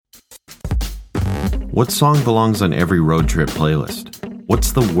What song belongs on every road trip playlist?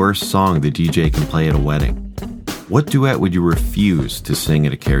 What's the worst song the DJ can play at a wedding? What duet would you refuse to sing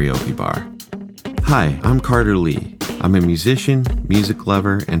at a karaoke bar? Hi, I'm Carter Lee. I'm a musician, music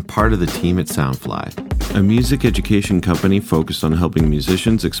lover, and part of the team at Soundfly, a music education company focused on helping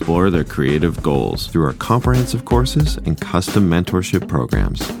musicians explore their creative goals through our comprehensive courses and custom mentorship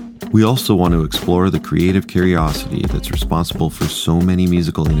programs. We also want to explore the creative curiosity that's responsible for so many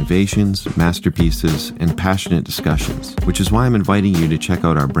musical innovations, masterpieces, and passionate discussions, which is why I'm inviting you to check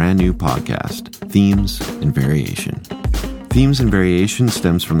out our brand new podcast, Themes and Variation. Themes and Variation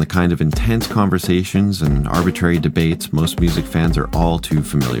stems from the kind of intense conversations and arbitrary debates most music fans are all too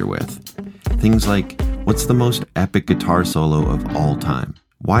familiar with. Things like, what's the most epic guitar solo of all time?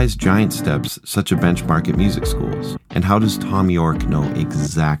 Why is Giant Steps such a benchmark at music schools? And how does Thom Yorke know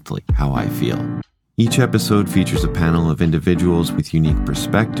exactly how I feel? Each episode features a panel of individuals with unique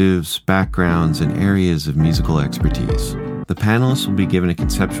perspectives, backgrounds, and areas of musical expertise. The panelists will be given a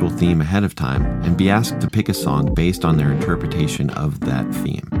conceptual theme ahead of time and be asked to pick a song based on their interpretation of that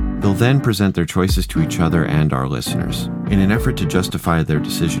theme. They'll then present their choices to each other and our listeners. In an effort to justify their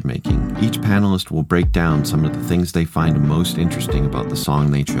decision-making, each panelist will break down some of the things they find most interesting about the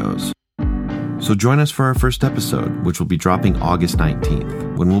song they chose. So join us for our first episode, which will be dropping August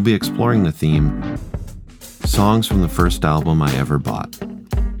 19th, when we'll be exploring the theme, Songs from the First Album I Ever Bought.